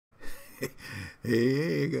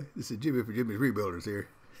Hey, this is Jimmy for Jimmy's Rebuilders here.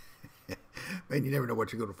 Man, you never know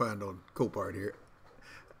what you're going to find on Copart here.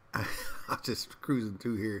 I was just cruising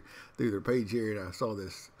through here, through their page here, and I saw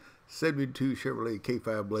this 72 Chevrolet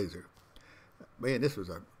K5 Blazer. Man, this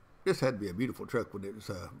had to be a beautiful truck when it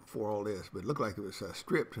was before all this, but it looked like it was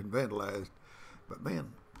stripped and vandalized. But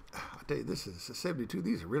man, I tell you, this is a 72.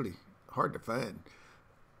 These are really hard to find.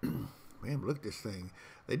 Man, look at this thing.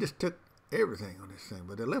 They just took everything on this thing,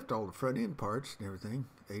 but they left all the front end parts and everything.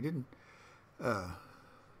 They didn't. I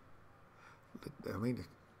mean,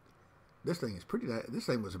 this thing is pretty. This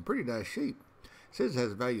thing was in pretty nice shape. It says it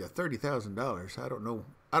has a value of $30,000. I don't know.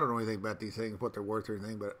 I don't know anything about these things, what they're worth or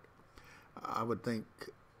anything, but I would think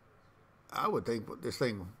this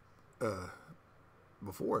thing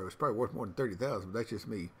before it was probably worth more than 30,000. But that's just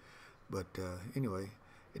me. But anyway,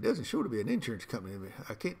 it doesn't show to be an insurance company.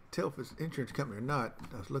 I can't tell if it's an insurance company or not.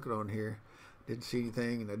 I was looking on here, didn't see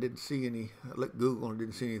anything, and I didn't see any. I looked Google and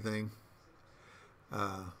didn't see anything.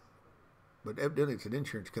 But evidently it's an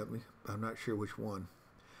insurance company. I'm not sure which one.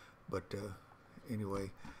 But anyway,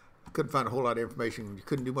 I couldn't find a whole lot of information. You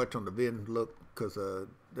couldn't do much on the VIN look because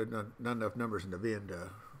there's not enough numbers in the VIN to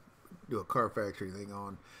do a Carfax or anything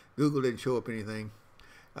on. Google didn't show up anything.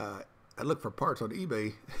 I looked for parts on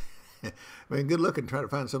eBay. I mean, good looking trying to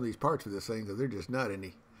find some of these parts for this thing because they're just not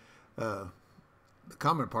any. The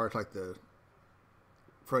common parts like the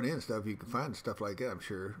front end stuff, you can find stuff like that, I'm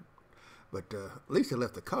sure. But at least they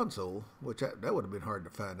left the console, which that would have been hard to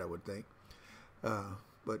find, I would think.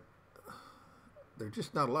 But there's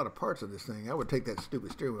just not a lot of parts of this thing. I would take that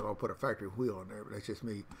stupid steering wheel and put a factory wheel on there, but that's just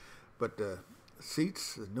me. But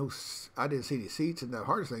seats, I didn't see any seats, and the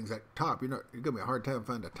hardest thing is that top. You're gonna be a hard time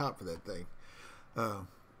finding a top for that thing.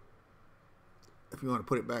 If you want to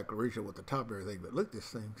put it back original with the top and everything, but look at this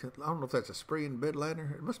thing. I don't know if that's a spray-in bed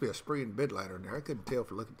liner. It must be a spray-in bed liner in there. I couldn't tell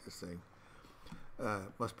for looking at this thing.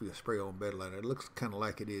 It must be a spray-on bed liner. It looks kind of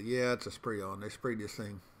like it is. Yeah, it's a spray-on. They sprayed this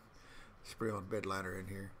thing, spray-on bed liner in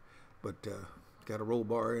here. But got a roll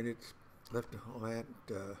bar in it. Left all that.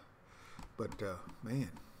 Man,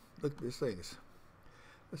 look at this thing.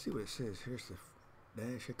 Let's see what it says. Here's the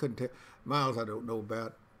dash. I couldn't tell. Miles I don't know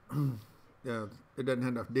about. It doesn't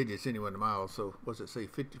have enough digits anyway in the miles. So what's it say?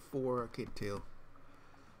 54? I can't tell.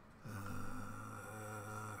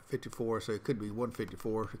 54, so it could be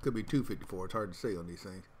 154, it could be 254. It's hard to say on these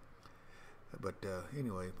things. But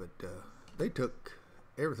anyway, they took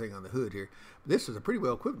everything on the hood here. This is a pretty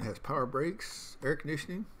well equipped. It has power brakes, air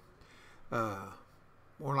conditioning.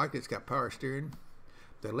 More likely it's got power steering.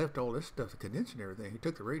 They left all this stuff, the condenser and everything. He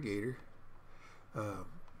took the radiator.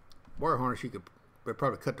 Wire harness, you could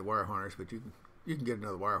probably cut the wire harness, but you can get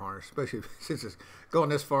another wire harness, especially since it's going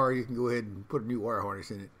this far. You can go ahead and put a new wire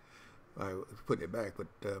harness in it. Putting it back, but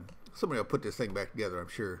somebody will put this thing back together, I'm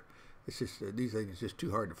sure. It's just these things are just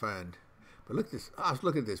too hard to find. But look at this. I was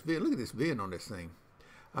looking at this VIN. Look at this VIN on this thing.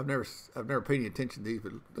 I've never paid any attention to these,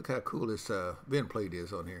 but look how cool this VIN plate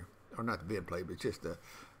is on here. Or not the VIN plate, but just the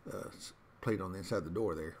plate on the inside of the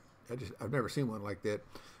door there. I've never seen one like that.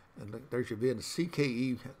 And look, there's your VIN,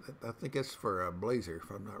 CKE. I think that's for a Blazer,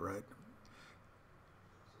 if I'm not right.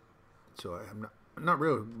 So I'm not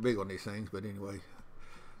real big on these things, but anyway.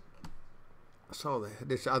 I saw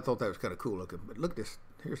that. I thought that was kind of cool looking. But look at this.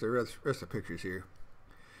 Here's the rest of the pictures here.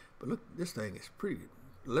 But look, this thing is pretty.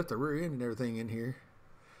 Left the rear end and everything in here.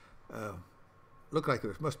 Looked like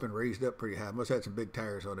it must have been raised up pretty high. Must have had some big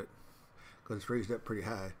tires on it because it's raised up pretty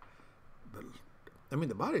high. But I mean,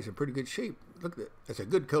 the body's in pretty good shape. Look at that. It's a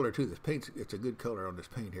good color too. This paint. It's a good color on this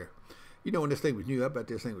paint here. You know, when this thing was new, I bet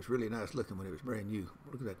this thing was really nice looking when it was brand new.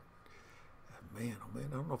 Look at that. Man, oh man,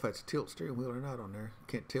 I don't know if that's a tilt steering wheel or not on there.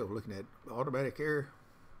 Can't tell looking at automatic air.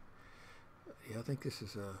 Yeah, I think this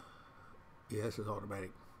is yeah, this is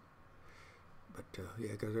automatic. But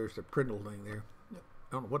yeah, because there's the Prindle thing there.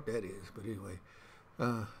 I don't know what that is, but anyway.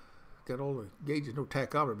 Got all the gauges, no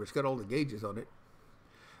tachometer, but it's got all the gauges on it.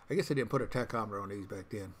 I guess they didn't put a tachometer on these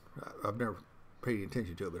back then. I've never paid any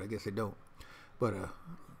attention to it, but I guess they don't. But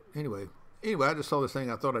anyway, I just saw this thing.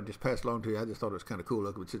 I thought I'd just pass it along to you. I just thought it was kind of cool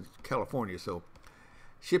looking. It's in California, so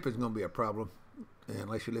shipping's going to be a problem. And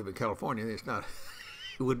unless you live in California, it's not.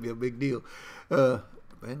 It wouldn't be a big deal.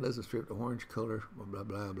 Man, leather strip, the orange color, blah,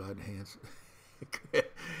 blah, blah, enhance. Yeah,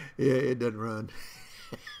 it doesn't run.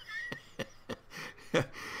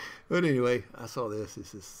 But anyway, I saw this.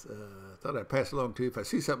 This is. I thought I'd pass it along to you. If I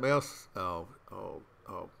see something else, I'll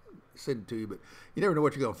send it to you. But you never know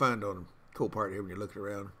what you're going to find on Copart here when you're looking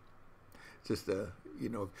around. Just, you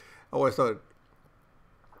know, I always thought,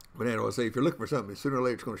 but I always say, if you're looking for something, sooner or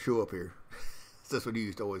later it's going to show up here. That's what you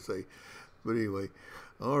used to always say. But anyway,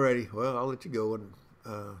 alrighty, well, I'll let you go, and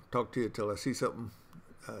talk to you until I see something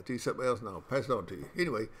else, and I'll pass it on to you.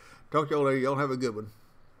 Anyway, talk to y'all later. Y'all have a good one.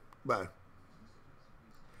 Bye.